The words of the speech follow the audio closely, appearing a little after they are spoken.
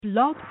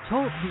Blog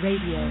Talk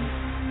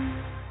Radio.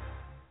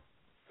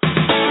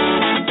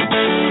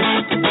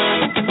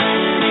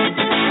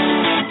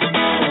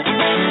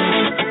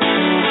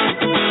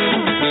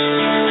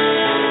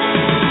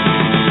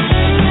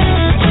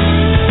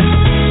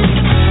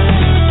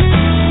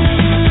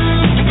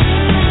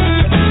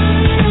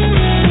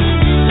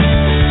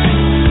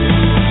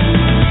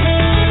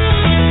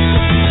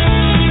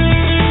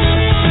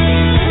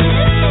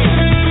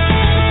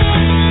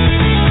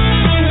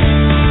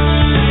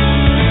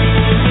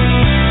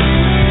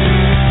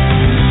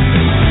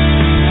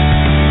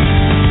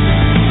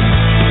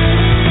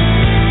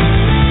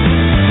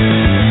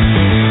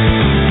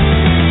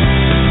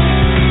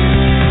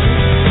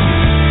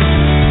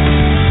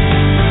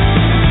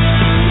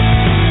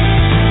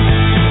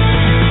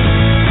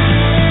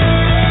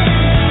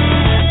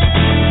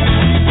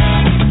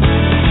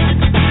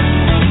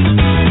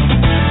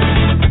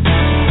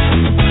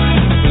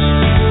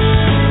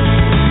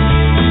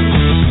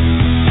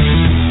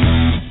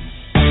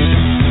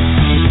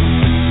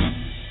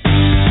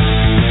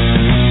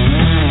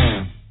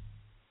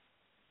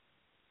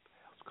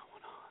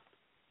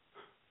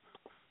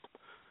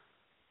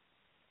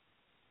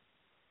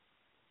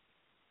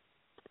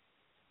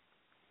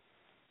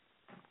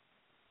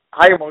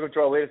 Hi, and welcome to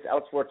our latest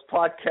Outsports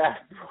podcast.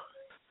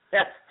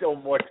 That's still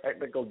more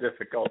technical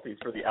difficulties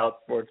for the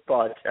Outsports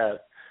podcast,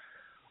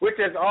 which,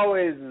 as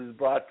always, is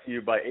brought to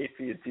you by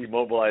AT&T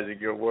Mobilizing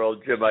Your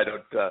World. Jim, you got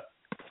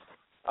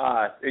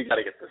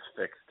to get this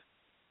fixed.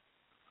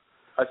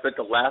 I spent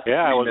the last few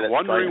I was minutes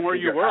wondering where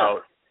you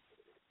were.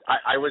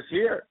 I was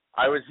here,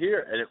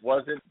 and it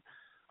wasn't.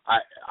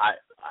 I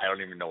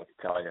don't even know what to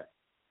tell you.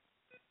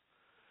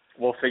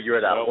 We'll figure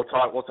it out.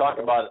 We'll talk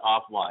about it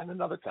offline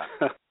another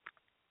time.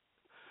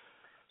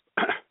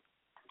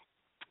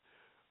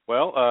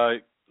 Well,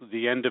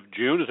 the end of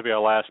June is going to be our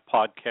last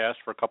podcast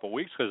for a couple of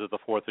weeks because of the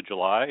 4th of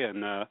July.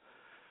 And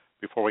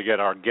before we get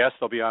our guest,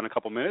 they'll be on in a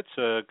couple of minutes.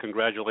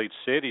 Congratulate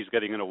Sid. He's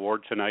getting an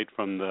award tonight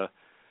from the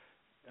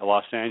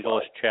Los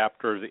Angeles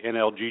chapter of the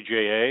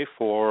NLGJA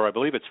for, I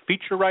believe it's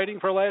feature writing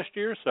for last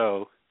year.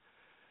 So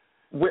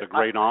it's a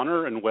great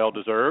honor and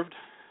well-deserved.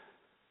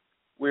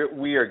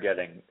 We are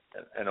getting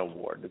an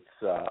award.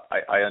 It's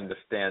I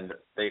understand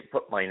they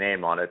put my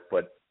name on it,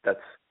 but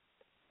that's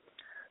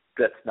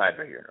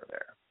neither here nor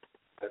there.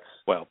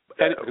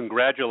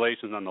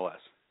 Congratulations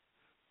nonetheless.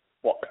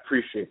 Well, I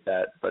appreciate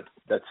that, but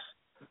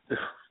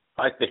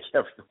I think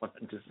everyone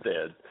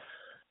understands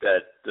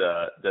that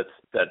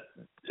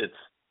it's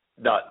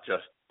not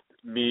just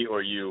me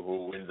or you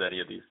who wins any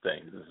of these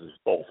things. This is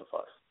both of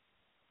us.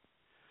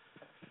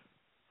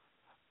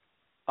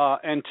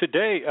 And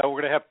today we're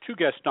going to have two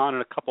guests on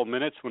in a couple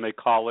minutes when they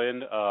call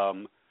in.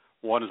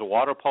 One is a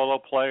water polo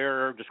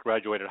player, just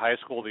graduated high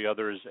school. The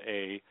other is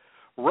a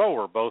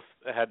rower. Both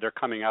had their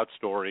coming out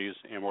stories,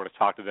 and we're going to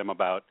talk to them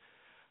about,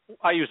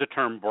 I use the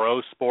term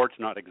bro sports,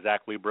 not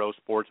exactly bro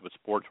sports, but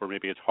sports where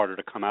maybe it's harder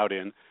to come out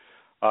in.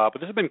 But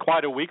this has been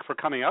quite a week for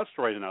coming out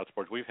stories in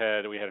Outsports. We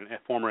had a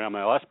former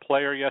MLS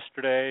player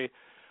yesterday.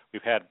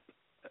 We've had,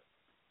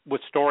 with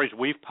stories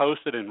we've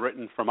posted and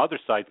written from other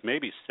sites,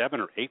 maybe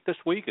 7 or 8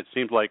 this week. It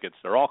seems like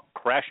they're all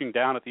crashing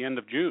down at the end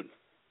of June.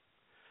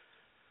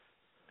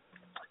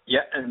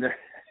 Yeah, and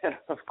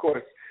of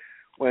course,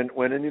 when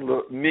any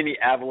little mini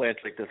avalanche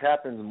like this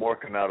happens, more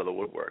come out of the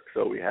woodwork.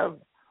 So we have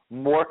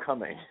more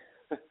coming.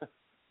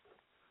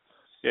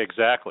 Yeah,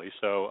 exactly.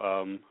 So,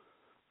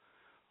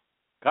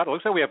 God, it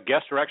looks like we have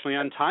guests who are actually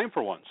on time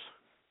for once.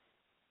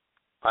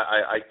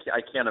 I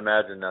can't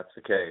imagine that's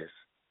the case.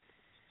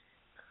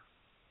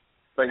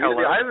 But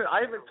I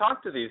haven't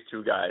talked to these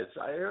two guys.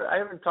 I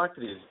haven't talked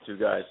to these two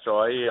guys.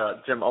 So,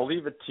 Jim, I'll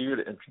leave it to you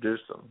to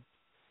introduce them.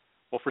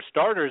 Well, for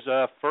starters,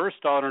 first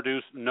I'll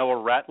introduce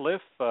Noah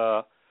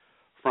Ratliff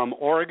from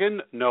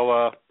Oregon.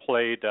 Noah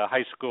played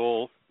high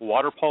school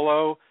water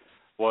polo,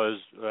 was,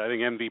 I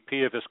think,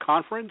 MVP of his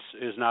conference,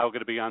 is now going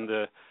to be on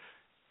the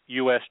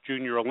U.S.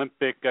 Junior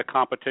Olympic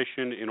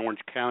competition in Orange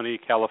County,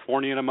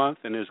 California in a month,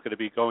 and is going to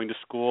be going to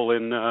school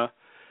in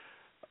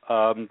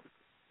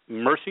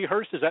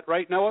Mercyhurst. Is that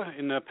right, Noah,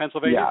 in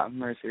Pennsylvania? Yeah,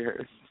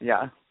 Mercyhurst,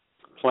 yeah.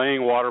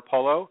 Playing water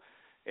polo.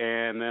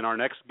 And then our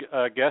next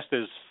guest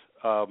is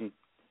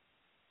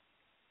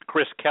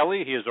Chris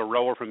Kelly. He is a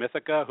rower from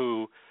Ithaca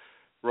who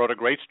wrote a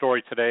great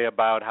story today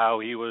about how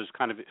he was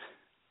kind of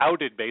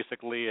outed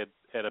basically at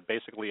a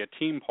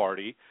team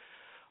party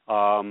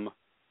in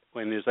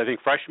his, I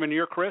think, freshman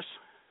year, Chris?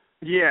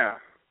 Yeah.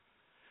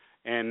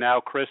 And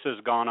now Chris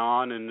has gone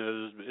on and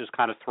is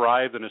kind of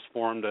thrived and has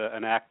formed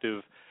an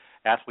active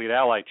Athlete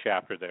Ally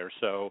chapter there.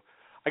 So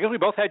I guess we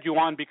both had you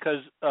on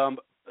because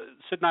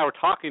Sid and I were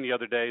talking the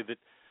other day that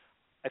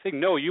I think,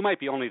 Noah, you might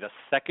be only the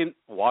second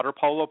water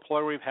polo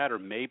player we've had, or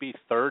maybe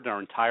third in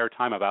our entire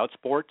time of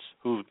Outsports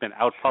who's been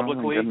out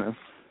publicly. Oh, my goodness.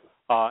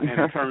 And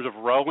in terms of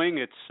rowing,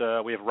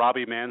 we have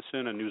Robbie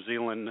Manson, a New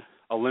Zealand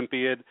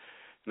Olympiad,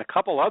 and a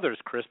couple others,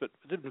 Chris, but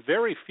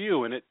very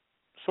few. And it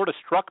sort of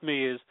struck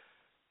me is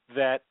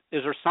there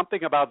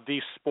something about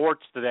these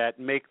sports that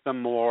make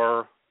them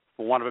more,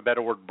 for want of a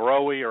better word,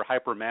 bro-y or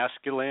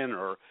hyper-masculine,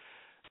 or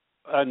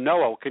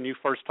Noah, can you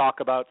first talk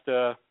about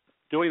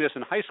doing this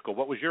in high school?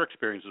 What was your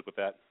experiences with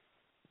that?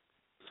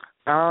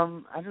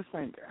 I just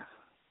think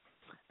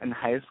in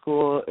high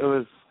school it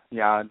was,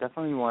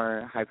 definitely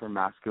more hyper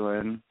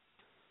masculine.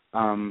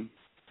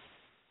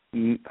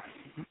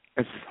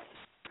 It's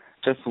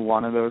just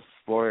one of those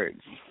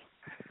sports.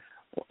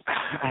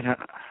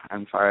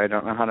 I'm sorry, I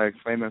don't know how to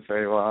explain this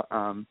very well.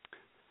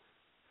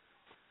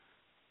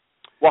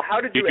 Well,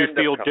 how did you end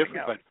feel up coming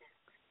different? out?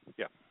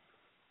 Yeah.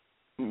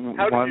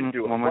 How did you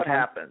do it? What time?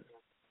 happened?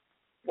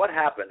 What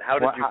happened? How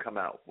did you come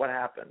out? What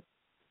happened?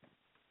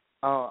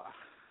 Oh,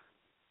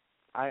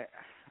 I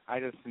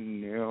just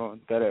knew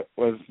that it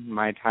was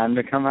my time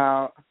to come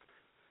out.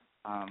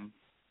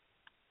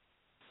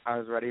 I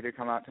was ready to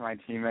come out to my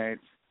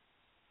teammates.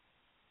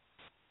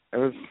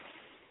 I'm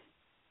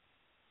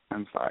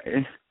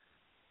sorry.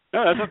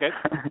 No, that's okay.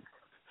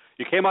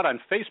 You came out on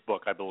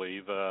Facebook, I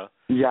believe.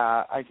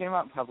 Yeah, I came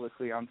out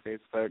publicly on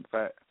Facebook,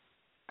 but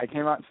I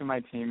came out to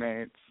my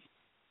teammates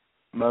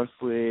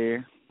mostly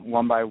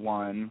one by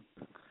one,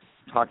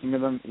 talking to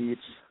them each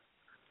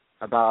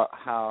about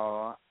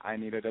how I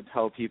needed to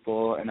tell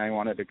people and I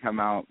wanted to come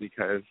out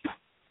because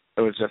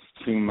it was just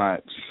too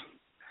much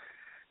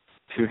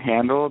to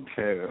handle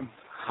to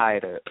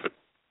hide it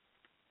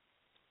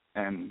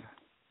and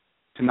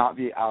to not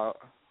be out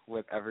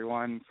with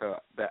everyone so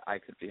that I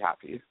could be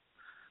happy.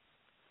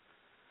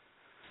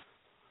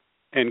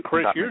 And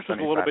Chris, yours was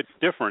a little bit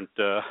different.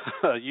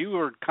 You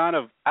were kind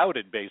of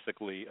outed,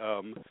 basically.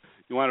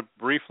 You want to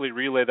briefly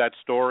relay that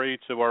story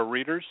to our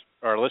readers,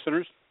 our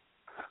listeners?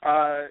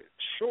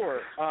 Sure.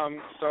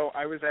 So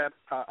I was at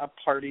a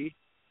party,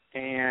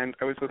 and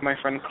I was with my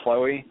friend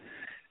Chloe,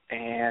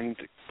 and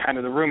kind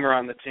of the rumor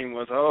on the team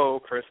was, oh,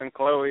 Chris and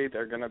Chloe,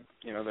 they're gonna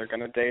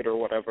date or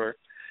whatever.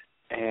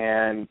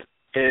 And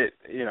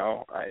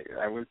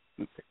I was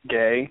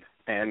gay,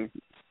 and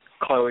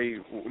Chloe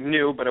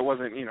knew, but it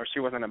wasn't, she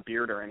wasn't a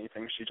beard or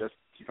anything. She just,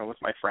 was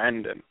my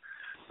friend, and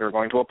we were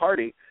going to a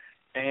party.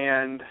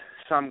 And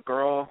some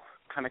girl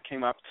kind of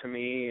came up to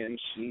me, and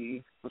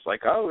she was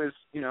like, oh,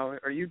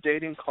 are you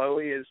dating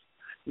Chloe?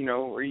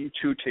 Are you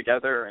two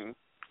together? And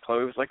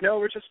Chloe was like, no,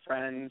 we're just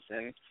friends.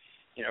 And,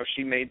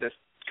 she made this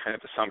kind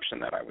of assumption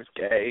that I was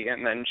gay.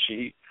 And then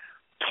she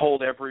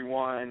told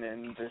everyone,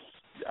 and this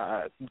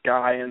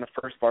guy in the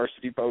first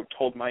varsity boat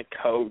told my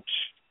coach,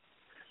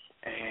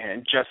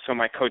 and just so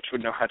my coach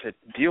would know how to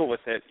deal with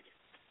it.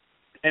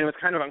 And it was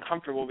kind of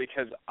uncomfortable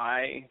because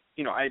I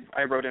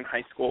wrote in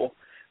high school,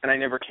 and I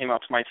never came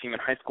out to my team in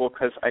high school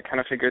because I kind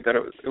of figured that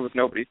it was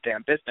nobody's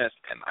damn business,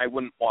 and I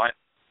wouldn't want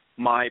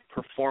my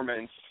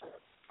performance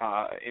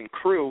in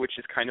crew, which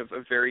is kind of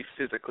a very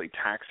physically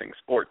taxing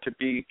sport, to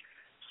be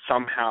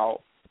somehow,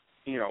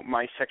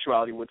 my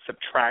sexuality would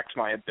subtract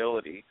my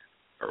ability,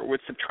 or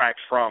would subtract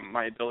from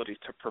my ability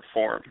to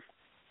perform.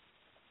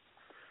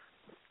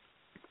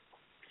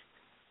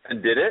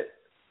 And did it?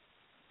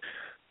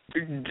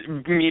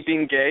 Me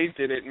being gay,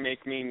 did it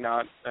make me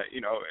not,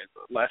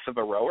 less of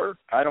a rower?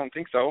 I don't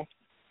think so.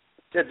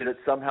 Yeah. Did it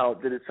somehow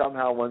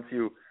once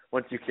you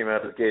came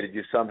out as gay, did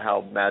you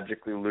somehow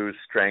magically lose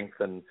strength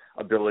and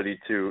ability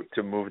to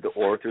move the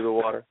oar through the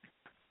water?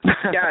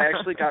 Yeah, I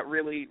actually got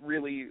really,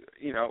 really,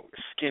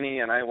 skinny,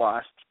 and I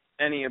lost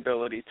any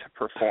ability to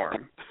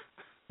perform.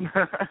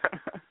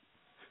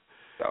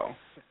 So.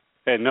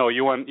 And no,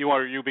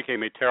 you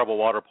became a terrible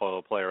water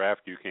polo player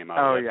after you came out.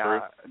 Oh, is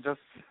that true?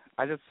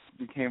 I just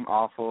became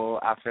awful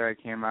after I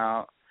came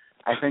out.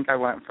 I think I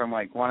went from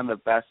one of the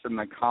best in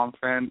the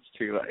conference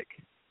to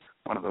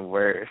one of the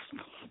worst.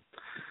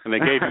 And they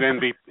gave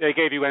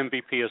you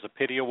MVP as a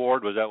pity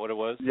award. Was that what it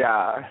was?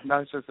 Yeah, that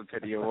was just a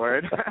pity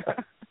award.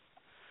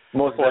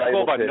 What's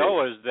cool about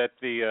Noah is that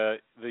the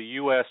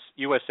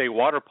USA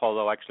Water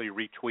Polo actually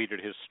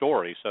retweeted his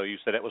story. So you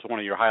said that was one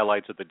of your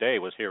highlights of the day,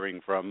 was hearing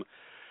from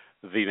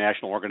the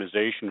National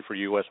Organization for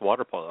U.S.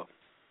 Water Polo.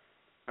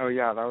 Oh,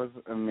 yeah, that was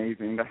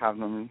amazing to have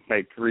them,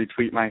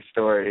 retweet my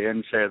story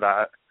and share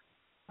that.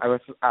 I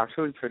was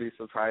actually pretty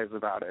surprised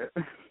about it.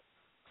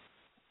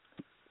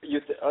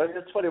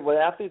 It's funny, when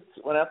athletes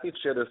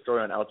share their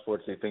story on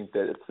Outsports, they think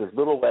that it's this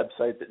little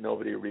website that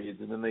nobody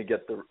reads, and then they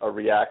get a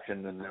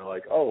reaction, and they're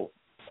like, oh,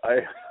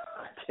 I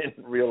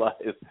didn't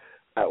realize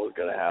that was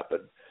going to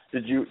happen.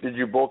 Did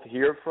you both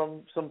hear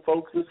from some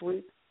folks this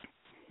week?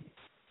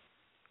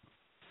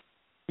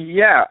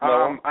 Yeah,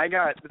 I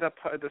got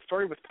the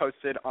story was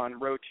posted on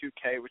Row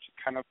 2K, which is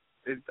kind of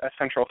a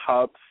central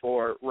hub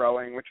for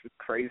rowing, which was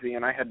crazy,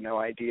 and I had no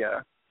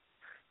idea.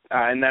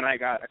 And then I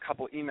got a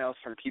couple emails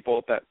from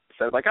people that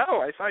said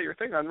oh, I saw your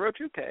thing on Row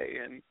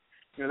 2K, and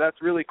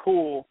that's really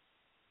cool.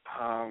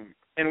 And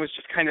it was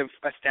just kind of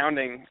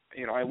astounding.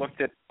 I looked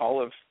at all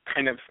of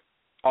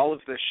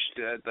the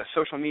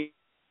social media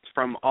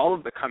from all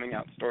of the coming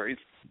out stories,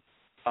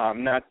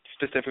 not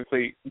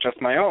specifically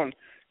just my own.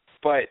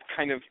 But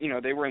kind of,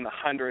 they were in the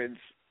hundreds,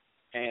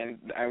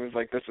 and I was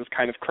like, this is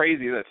kind of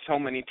crazy that so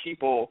many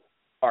people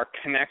are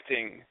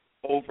connecting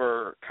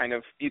over kind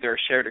of either a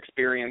shared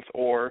experience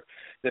or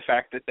the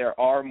fact that there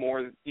are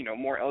more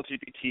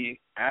LGBT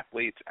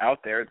athletes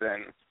out there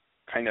than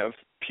kind of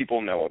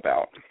people know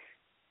about.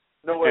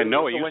 And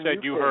Noah, Noah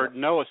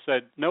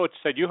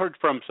said you heard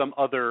from some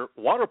other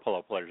water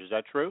polo players. Is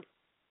that true?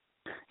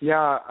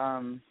 Yeah,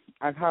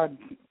 I've had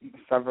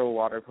several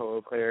water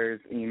polo players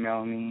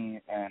email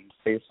me and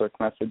Facebook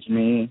message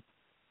me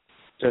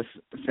just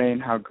saying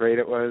how great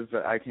it was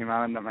that I came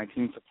out and that my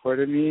team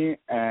supported me,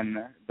 and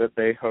that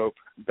they hope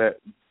that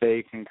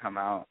they can come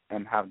out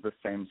and have the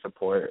same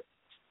support.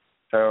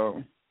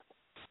 So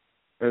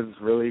it was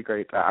really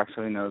great to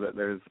actually know that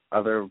there's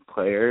other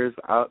players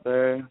out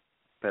there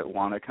that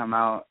want to come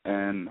out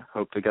and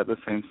hope to get the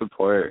same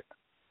support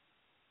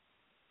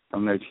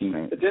from their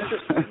teammates. It's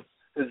interesting.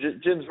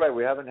 Jim's right.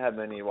 We haven't had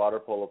many water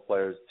polo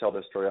players tell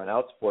their story on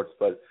Outsports,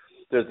 but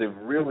there's a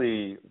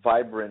really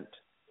vibrant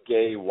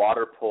gay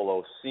water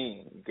polo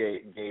scene. Gay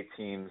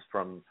teams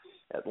from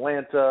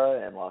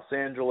Atlanta and Los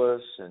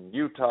Angeles and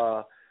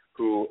Utah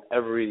who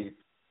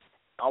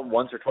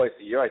once or twice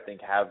a year, I think,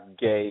 have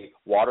gay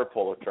water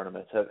polo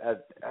tournaments.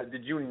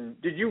 Did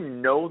you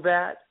know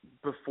that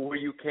before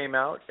you came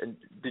out? And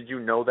did you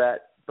know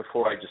that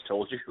before I just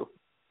told you?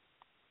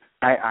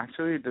 I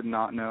actually did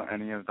not know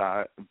any of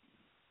that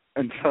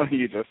until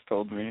you just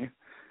told me.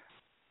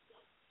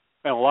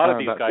 And a lot of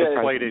these guys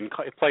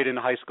played in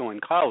high school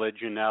and college,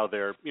 and now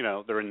they're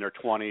in their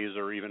 20s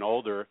or even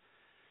older.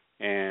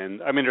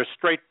 And I mean, there's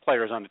straight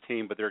players on the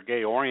team, but they're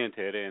gay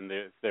oriented, and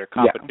their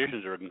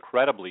competitions are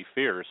incredibly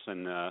fierce.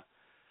 And the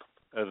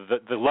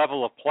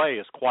level of play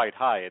is quite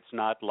high. It's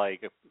not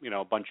like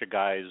a bunch of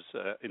guys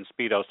in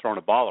speedos throwing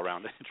a ball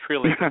around. It's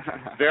really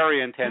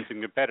very intense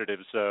and competitive.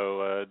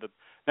 So the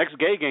next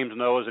gay games,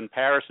 though, is in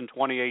Paris in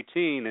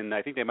 2018, and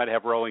I think they might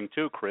have rowing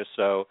too, Chris.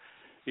 So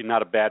it's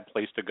not a bad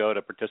place to go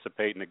to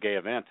participate in a gay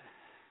event.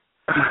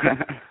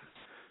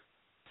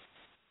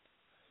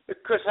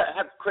 Chris,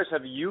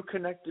 have you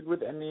connected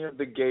with any of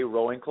the gay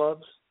rowing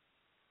clubs?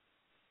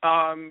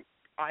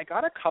 I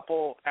got a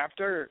couple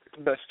after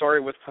the story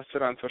was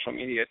posted on social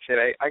media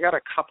today. I got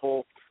a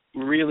couple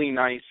really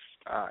nice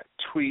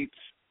tweets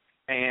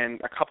and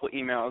a couple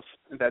emails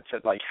that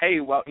said like, "Hey,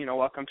 well,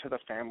 welcome to the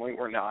family.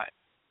 We're not,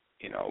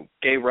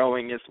 gay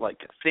rowing is like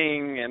a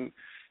thing, and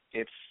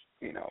it's,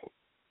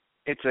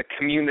 it's a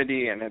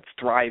community and it's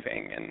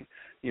thriving, and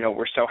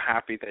we're so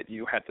happy that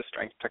you had the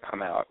strength to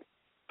come out.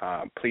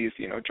 Please,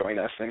 join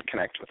us and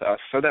connect with us."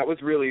 So that was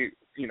really,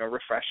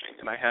 refreshing.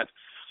 And I had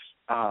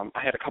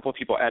a couple of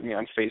people add me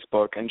on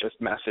Facebook and just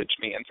message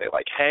me and say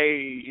like,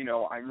 "Hey,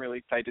 I'm really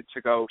excited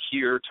to go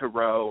here to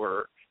row,"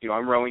 or,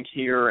 "I'm rowing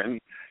here, and,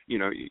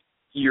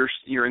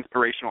 you're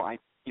inspirational.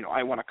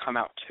 I want to come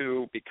out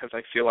too, because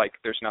I feel like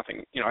there's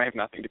nothing, I have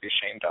nothing to be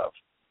ashamed of."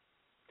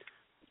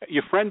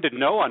 Your friend didn't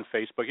know on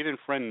Facebook. You didn't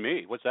friend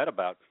me. What's that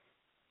about?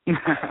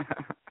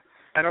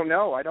 I don't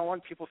know. I don't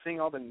want people seeing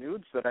all the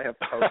nudes that I have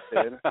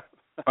posted.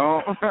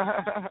 Oh.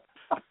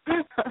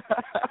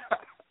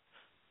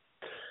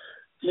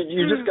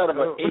 You just got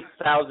about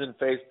 8,000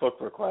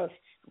 Facebook requests.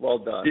 Well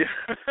done.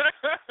 Yeah.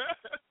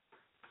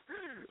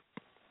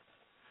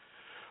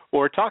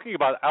 Well, we're talking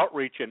about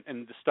outreach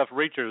and the stuff.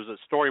 There's a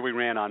story we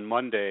ran on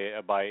Monday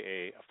by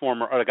a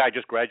guy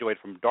just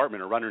graduated from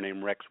Dartmouth, a runner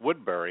named Rex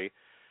Woodbury,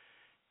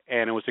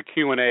 and it was a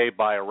Q&A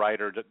by a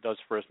writer that does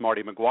for us,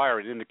 Marty McGuire.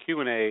 And in the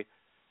Q&A,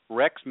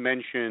 Rex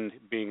mentioned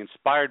being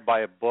inspired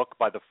by a book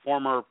by the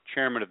former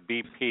chairman of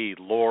BP,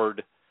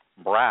 Lord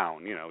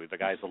Brown. The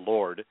guy's a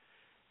lord.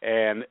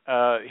 And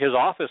his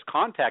office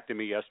contacted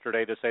me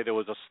yesterday to say there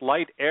was a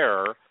slight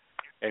error,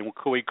 and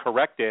could we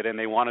correct it, and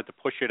they wanted to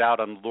push it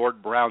out on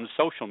Lord Brown's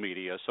social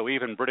media. So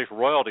even British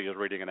royalty is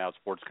reading an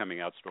Outsports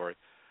Coming Out story.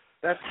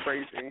 That's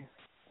crazy.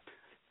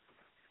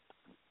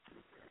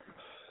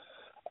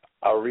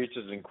 Our reach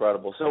is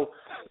incredible. So,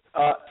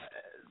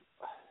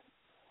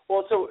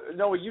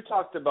 Noah, you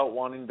talked about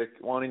wanting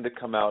to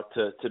come out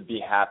to be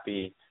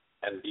happy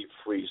and be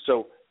free.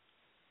 So,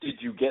 did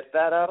you get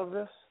that out of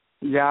this?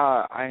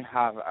 Yeah, I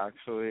have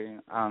actually.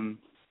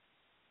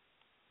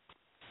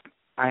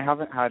 I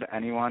haven't had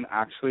anyone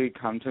actually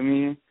come to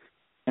me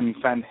and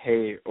send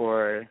hate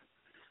or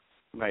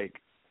like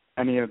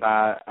any of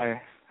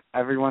that.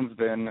 Everyone's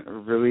been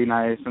really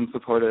nice and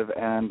supportive,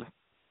 and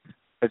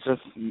it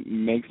just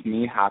makes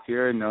me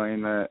happier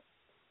knowing that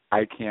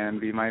I can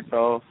be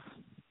myself,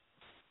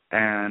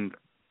 and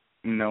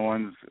no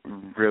one's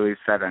really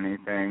said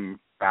anything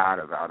bad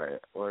about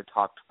it or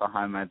talked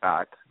behind my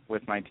back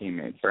with my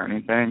teammates or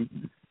anything.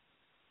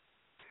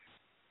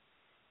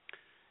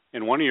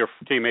 And one of your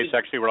teammates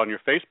actually wrote on your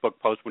Facebook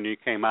post when you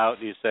came out,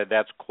 and he said,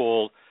 "That's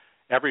cool.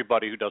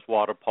 Everybody who does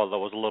water polo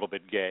was a little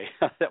bit gay."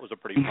 That was a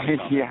pretty funny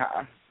comment.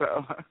 Yeah,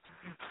 so...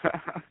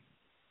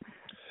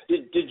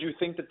 Did you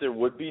think that there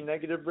would be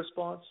negative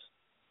response?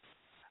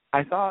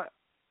 I thought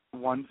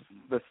once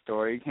the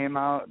story came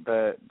out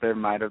that there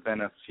might have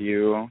been a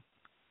few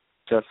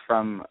just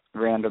from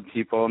random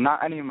people,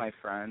 not any of my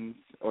friends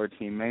or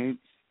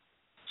teammates,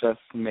 just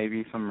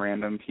maybe some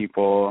random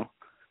people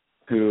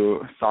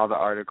who saw the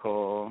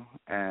article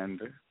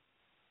and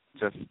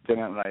just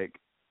didn't like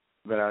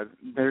that.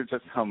 They're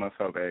just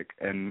homophobic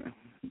and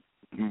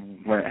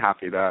weren't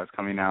happy that I was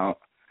coming out.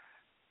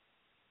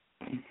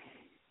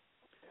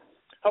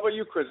 How about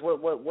you, Chris?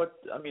 What?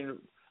 I mean,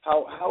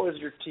 how has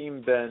your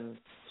team been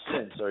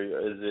since?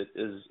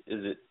 Is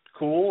it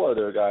cool? Are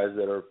there guys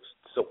that are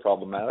still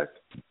problematic?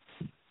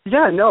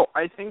 Yeah, no,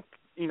 I think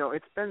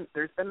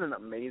there's been an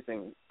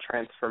amazing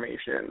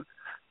transformation.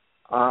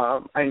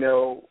 I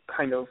know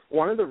kind of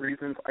one of the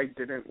reasons I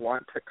didn't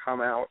want to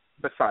come out,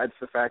 besides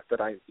the fact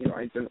that I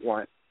didn't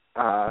want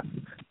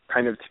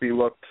kind of to be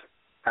looked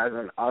at as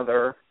an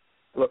other.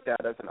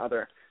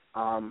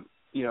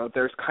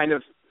 There's kind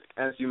of,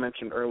 as you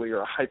mentioned earlier,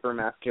 a hyper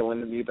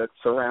masculinity that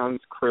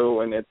surrounds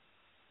crew, and it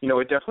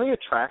definitely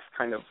attracts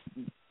kind of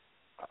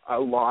a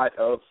lot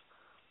of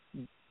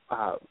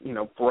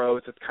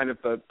bros. It's kind of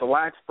the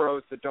lax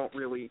bros that don't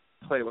really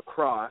play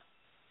lacrosse,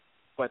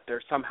 but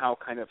they're somehow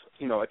kind of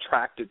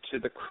attracted to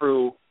the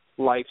crew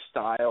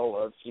lifestyle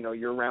of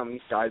you're around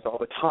these guys all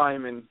the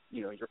time, and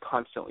you're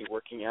constantly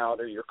working out,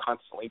 or you're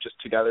constantly just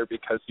together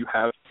because you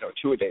have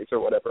 2-a-days or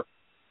whatever.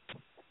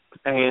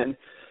 And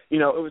it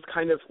was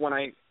kind of when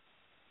I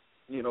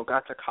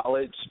got to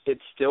college, it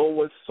still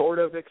was sort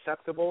of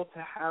acceptable to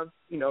have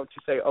to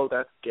say, oh,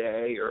 that's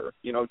gay, or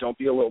don't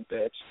be a little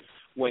bitch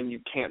when you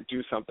can't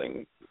do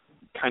something,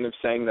 kind of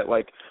saying that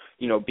like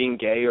being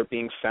gay or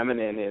being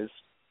feminine is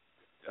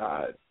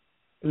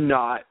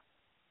not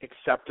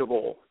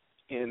acceptable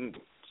in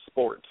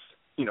sports.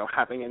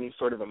 Having any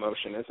sort of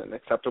emotion isn't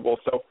acceptable.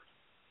 So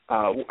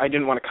I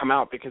didn't want to come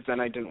out because then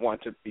I didn't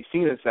want to be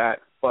seen as that.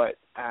 But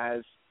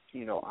as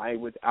I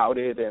was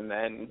outed, and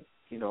then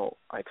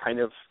I kind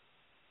of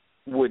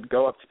would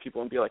go up to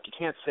people and be like, you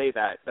can't say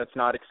that. That's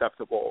not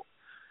acceptable.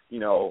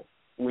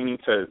 We need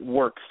to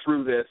work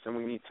through this, and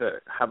we need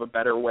to have a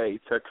better way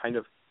to kind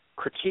of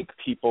critique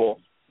people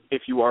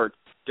if you are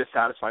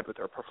dissatisfied with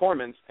their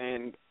performance.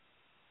 And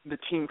the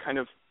team kind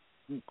of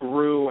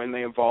grew, and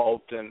they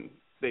evolved, and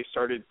they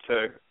started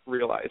to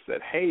realize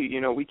that, hey,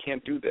 we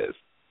can't do this.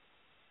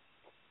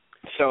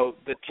 So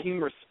the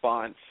team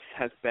response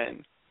has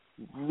been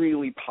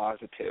really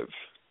positive,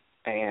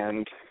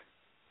 and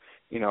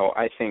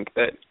I think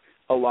that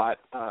a lot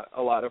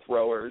of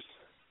rowers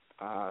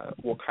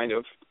will kind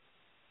of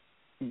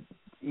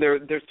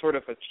there's sort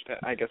of a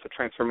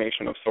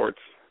transformation of sorts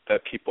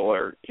that people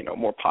are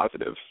more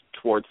positive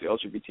towards the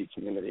LGBT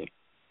community.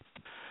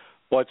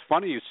 Well, it's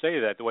funny you say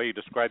that, the way you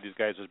describe these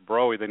guys as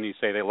broy, then you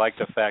say they like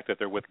the fact that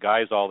they're with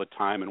guys all the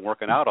time and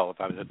working out all the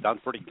time. It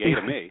sounds pretty gay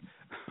to me.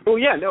 Well,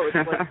 yeah, no, it's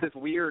like this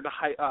weird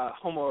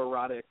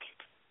homoerotic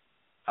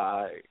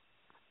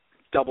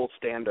double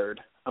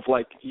standard of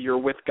like you're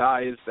with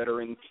guys that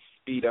are in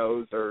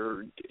Speedos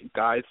or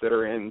guys that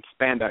are in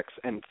spandex,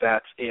 and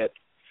that's it.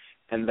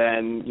 And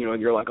then,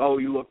 you're like, oh,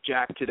 you look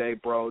jacked today,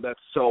 bro. That's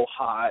so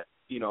hot,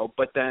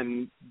 but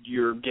then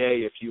you're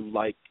gay if you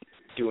like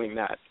doing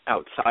that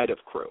outside of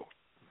crew.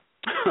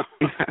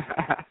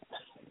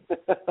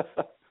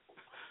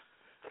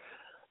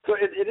 So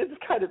it is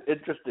kind of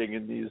interesting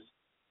in these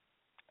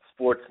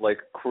sports like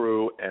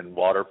crew and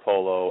water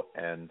polo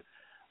and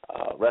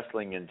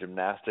wrestling and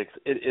gymnastics.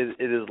 It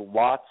is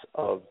lots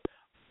of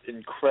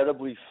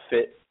incredibly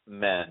fit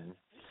men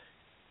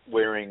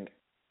wearing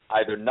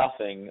either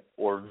nothing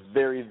or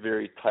very,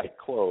 very tight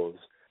clothes.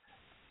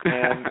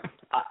 And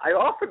I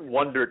often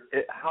wondered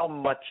how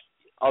much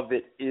of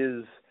the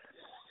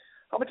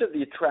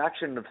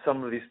attraction of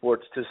some of these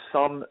sports to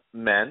some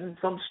men,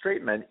 some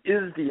straight men,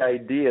 is the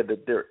idea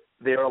that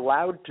they're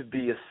allowed to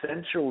be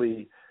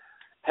essentially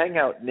hang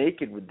out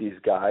naked with these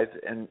guys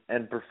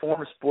and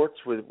perform sports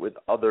with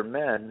other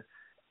men,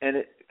 and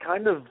it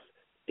kind of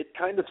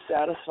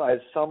satisfies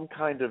some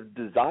kind of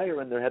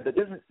desire in their head that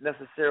isn't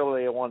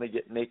necessarily I want to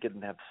get naked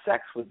and have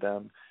sex with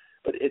them,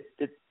 but it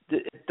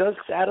does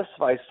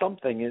satisfy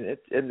something, and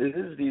it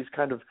is these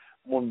kind of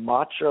more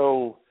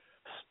macho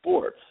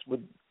sports.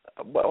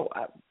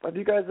 Have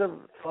you guys ever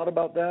thought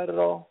about that at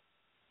all?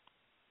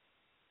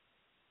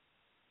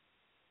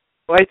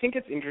 Well, I think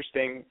it's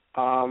interesting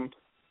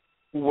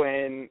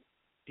when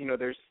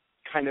there's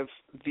kind of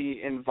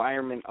the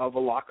environment of a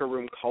locker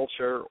room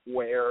culture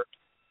where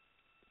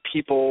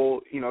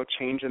people,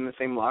 change in the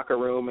same locker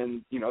room,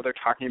 and, they're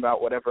talking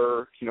about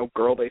whatever,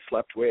 girl they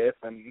slept with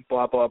and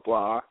blah, blah,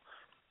 blah.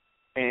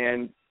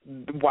 And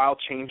while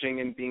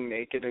changing and being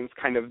naked, and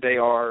kind of they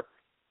are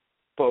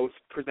both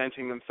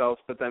presenting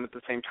themselves, but then at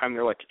the same time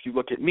they're like, if you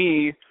look at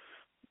me,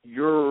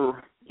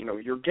 you're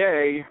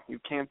gay, you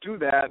can't do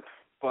that.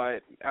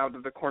 But out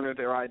of the corner of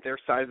their eye, they're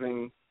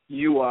sizing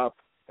you up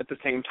at the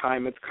same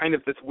time. It's kind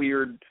of this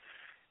weird,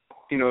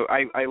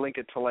 I link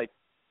it to like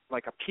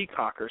a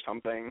peacock or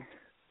something,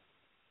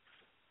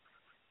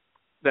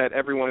 that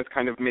everyone is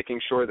kind of making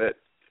sure that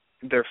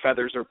their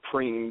feathers are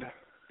preened.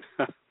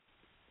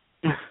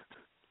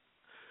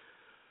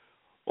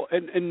 Well,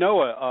 and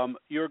Noah,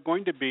 you're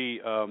going to be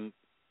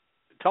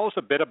tell us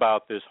a bit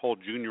about this whole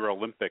Junior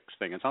Olympics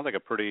thing. It sounds like a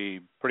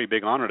pretty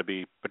big honor to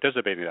be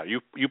participating in that.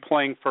 You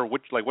playing for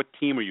what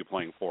team are you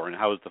playing for, and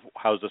how's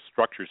the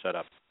structure set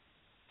up?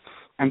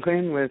 I'm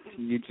playing with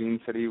Eugene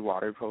City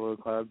Water Polo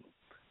Club,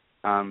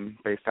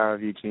 based out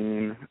of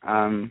Eugene.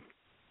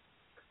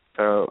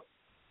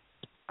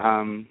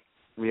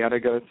 we had to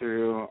go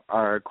through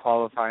our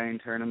qualifying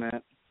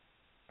tournament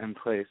and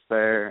place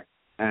there,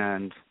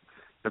 and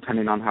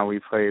depending on how we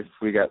place,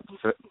 we get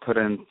put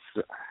in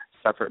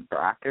separate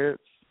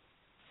brackets.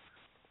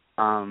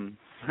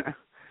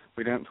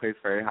 We didn't place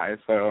very high,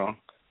 so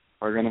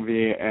we're going to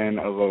be in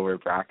a lower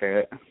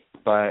bracket,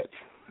 but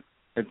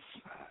this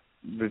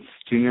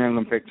Junior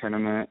Olympic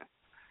tournament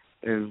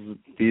is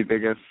the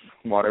biggest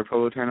water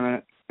polo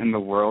tournament in the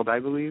world, I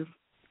believe.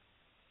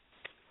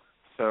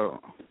 So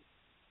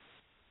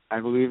I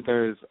believe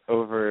there's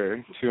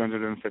over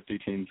 250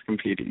 teams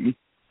competing.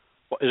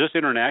 Well, is this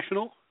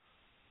international?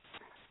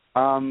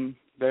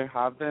 There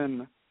have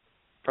been,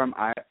 from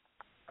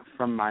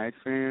my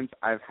experience,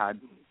 I've had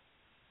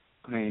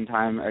playing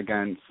time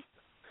against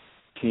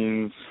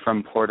teams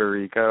from Puerto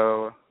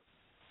Rico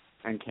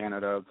and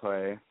Canada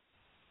play.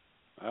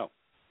 Oh.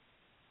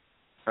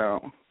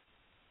 So.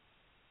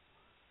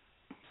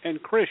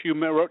 And Chris, you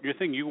wrote your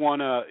thing.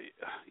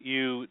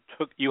 You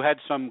had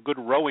some good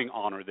rowing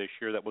honor this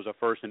year. That was a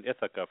first in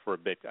Ithaca for a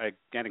bit. I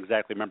can't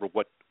exactly remember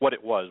what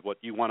it was. What,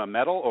 you won a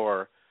medal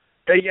or?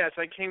 Yes,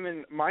 I came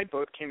in. My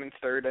boat came in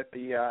third at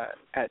the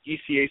at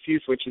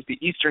ECACs, which is the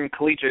Eastern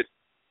Collegiate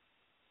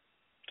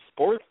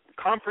Sport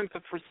Conference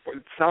for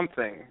Sport,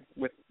 something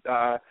with,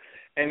 and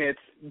it's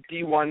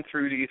D1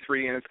 through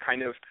D3, and it's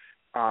kind of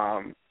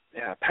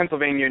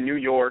Pennsylvania, New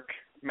York,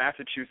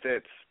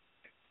 Massachusetts,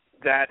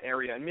 that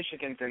area, and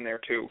Michigan's in there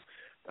too,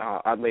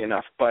 oddly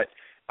enough. But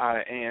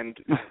and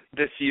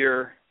this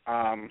year,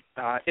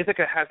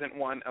 Ithaca hasn't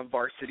won a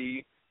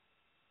varsity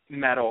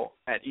medal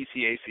at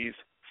ECACs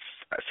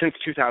since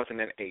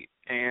 2008,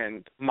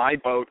 and my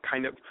boat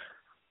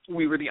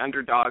we were the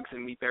underdogs,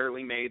 and we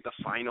barely made the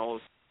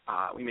finals.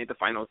 We made the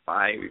finals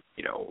by,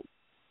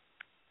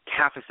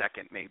 half a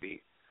second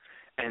maybe.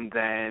 And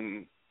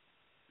then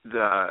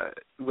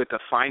with the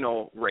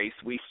final race,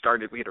 we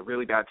had a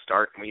really bad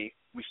start, and we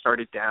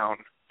started down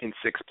in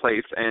sixth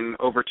place, and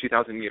over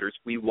 2,000 meters,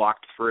 we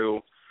walked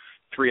through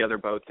three other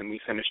boats, and we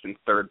finished in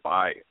third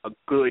by a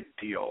good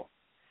deal.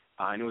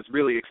 And it was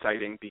really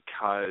exciting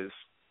because,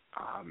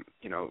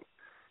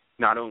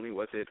 not only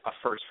was it a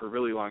first for a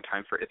really long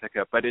time for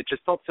Ithaca, but it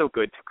just felt so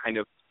good to kind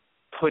of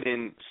put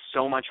in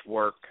so much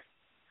work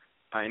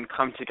and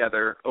come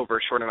together over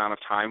a short amount of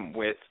time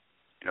with,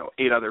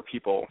 8 other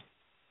people.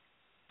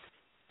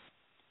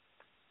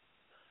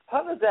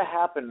 How does that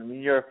happen? I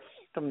mean, you're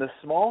from the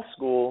small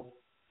school.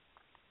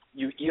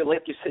 You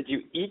like you said,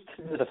 you eke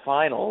into the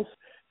finals.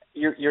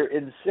 You're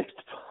in sixth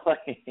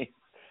place,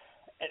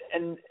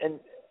 and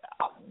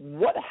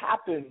what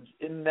happens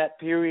in that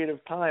period of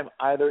time,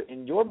 either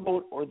in your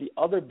boat or the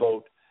other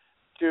boat,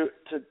 to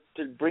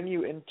bring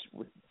you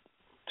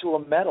into a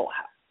medal?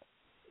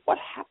 What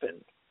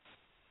happened?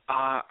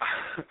 I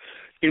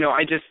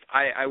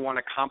want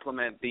to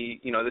compliment the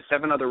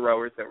 7 other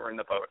rowers that were in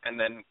the boat, and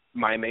then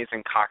my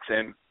amazing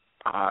coxswain,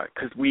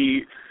 because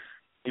we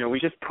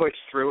just pushed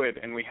through it,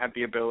 and we had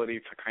the ability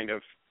to kind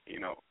of,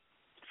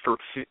 for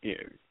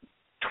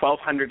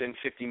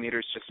 1,250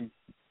 meters, just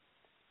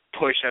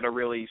push at a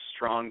really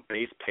strong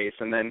base pace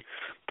and then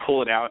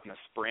pull it out in a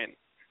sprint.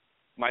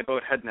 My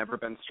boat had never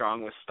been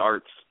strong with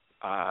starts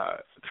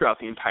throughout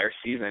the entire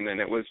season, and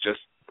it was just,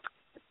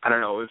 I don't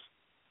know, it was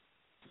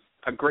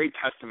a great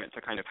testament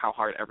to kind of how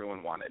hard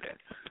everyone wanted it.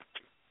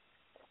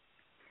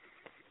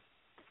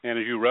 And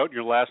as you wrote,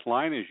 your last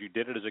line is, you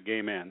did it as a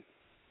gay man.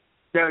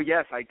 No,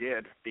 yes, I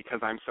did,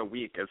 because I'm so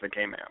weak as a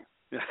gay man.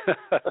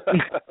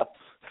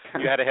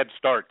 You had a head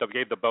start. They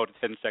gave the boat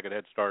a 10-second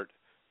head start.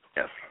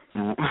 Yes.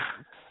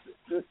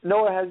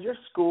 Noah, has your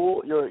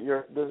school, where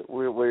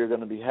you're going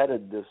to be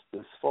headed this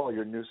fall,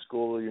 your new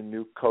school, your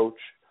new coach,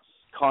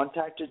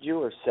 contacted you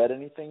or said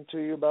anything to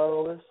you about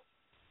all this?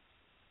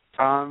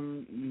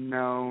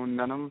 No,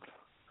 none of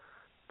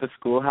the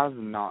school has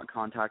not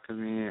contacted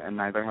me, and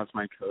neither has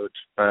my coach,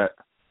 but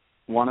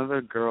one of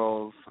the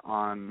girls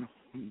on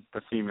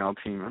the female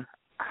team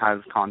has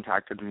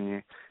contacted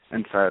me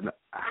and said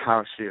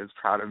how she is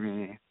proud of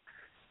me.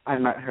 I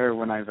met her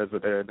when I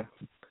visited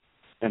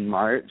in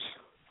March,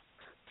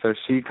 so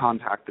she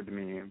contacted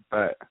me,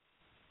 but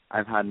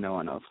I've had no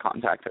one else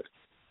contact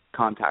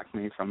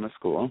me from the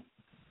school.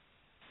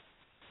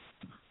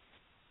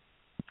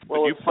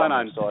 Well, do you plan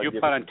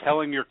on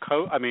telling your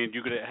coach? I mean,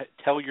 you going to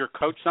tell your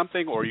coach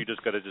something, or are you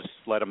just going to just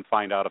let them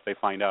find out if they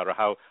find out, or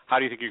how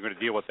do you think you're going to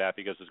deal with that?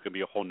 Because it's going to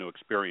be a whole new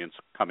experience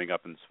coming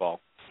up in this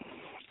fall.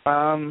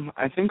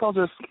 I think I'll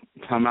just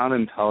come out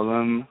and tell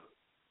them,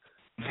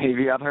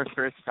 maybe at our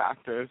first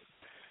practice,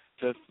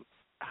 just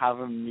have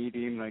a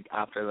meeting like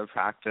after the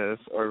practice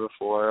or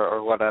before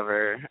or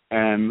whatever,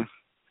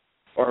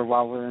 or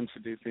while we're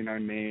introducing our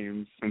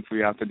names, since we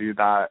have to do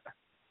that.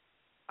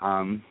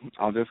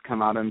 I'll just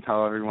come out and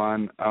tell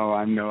everyone,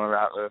 I'm Noah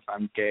Ratliff,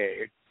 I'm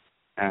gay,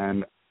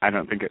 and I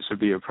don't think it should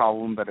be a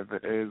problem, but if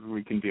it is,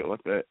 we can deal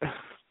with it.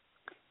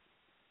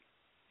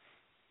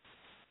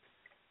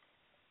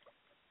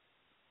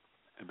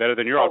 Better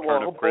than your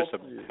alternative, Chris,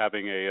 of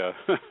having a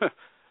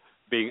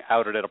being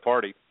outed at a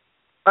party.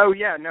 Oh,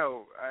 yeah,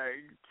 no,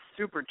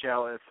 super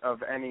jealous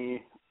of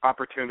any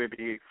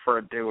opportunity for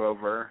a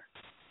do-over.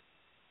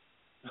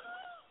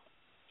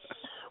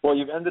 Well,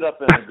 you've ended up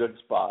in a good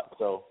spot,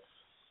 so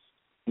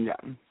Yeah.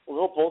 we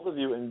hope both of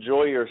you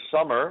enjoy your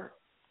summer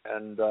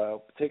and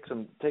take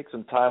some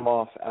time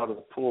off out of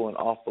the pool and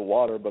off the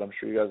water. But I'm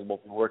sure you guys have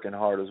both been working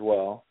hard as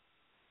well.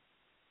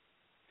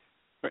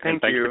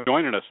 Thanks for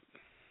joining us.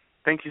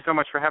 Thank you so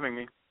much for having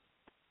me.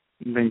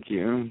 Thank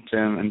you,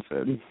 Jim and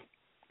Sid.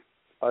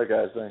 All right,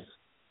 guys, thanks.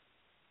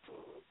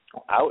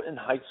 Out in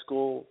high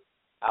school,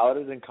 out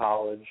in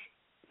college,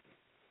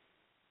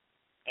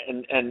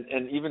 and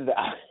even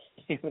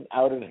even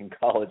out in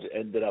college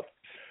ended up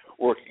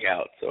working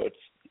out. So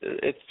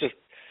it's just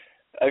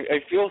I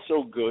feel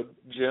so good,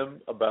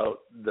 Jim, about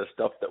the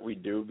stuff that we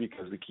do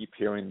because we keep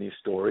hearing these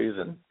stories,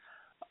 and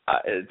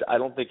I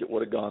don't think it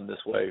would have gone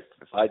this way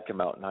if I'd come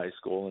out in high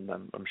school, and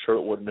I'm sure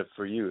it wouldn't have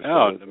for you.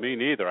 No, me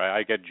neither.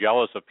 I get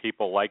jealous of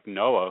people like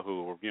Noah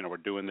who were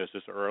doing this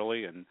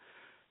early, and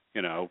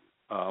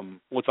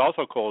what's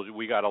also cool is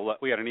we got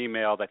an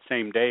email that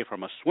same day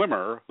from a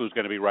swimmer who's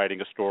going to be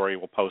writing a story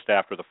we'll post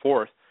after the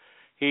 4th.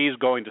 He's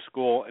going to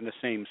school in the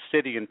same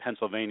city in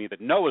Pennsylvania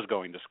that Noah's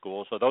going to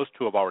school, so those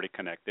two have already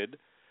connected.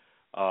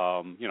 What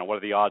are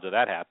the odds of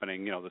that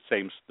happening? The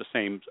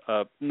same,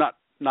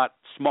 not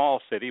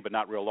small city, but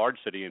not real large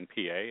city in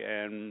PA,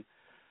 and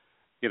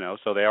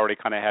so they already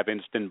kind of have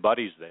instant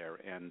buddies there,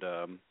 and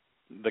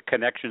the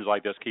connections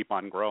like this keep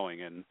on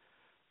growing. And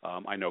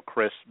I know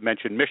Chris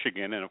mentioned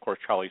Michigan, and of course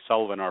Charlie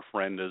Sullivan, our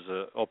friend, is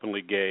an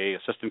openly gay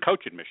assistant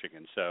coach in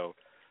Michigan. So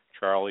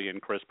Charlie and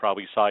Chris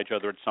probably saw each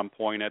other at some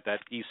point at that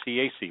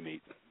ECAC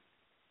meet.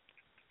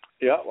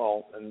 Yeah,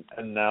 well,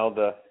 and now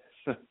the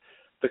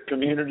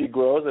community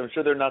grows. I'm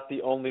sure they're not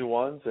the only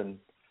ones, and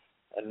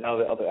now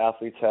the other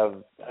athletes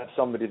have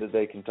somebody that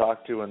they can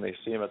talk to when they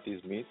see them at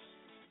these meets.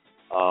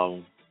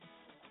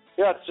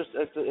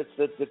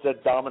 It's a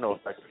domino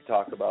effect we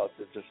talk about.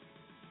 It's just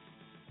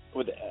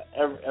with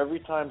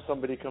every time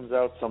somebody comes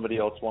out, somebody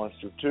else wants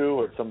to too,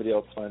 or somebody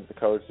else finds the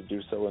courage to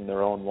do so in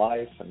their own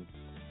life, and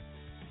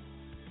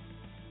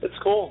it's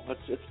cool.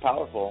 It's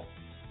powerful.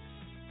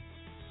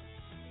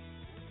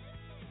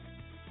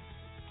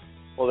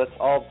 Well, that's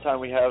all the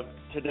time we have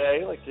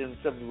today. Like Jim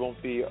said, we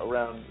won't be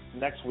around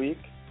next week,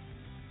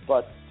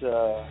 but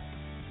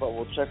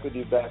we'll check with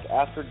you back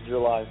after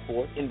July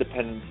 4th,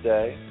 Independence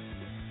Day.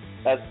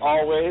 As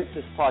always,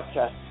 this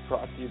podcast is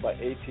brought to you by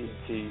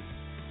AT&T,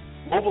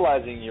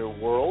 mobilizing your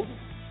world.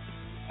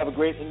 Have a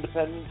great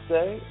Independence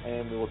Day,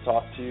 and we will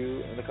talk to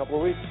you in a couple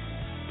of weeks.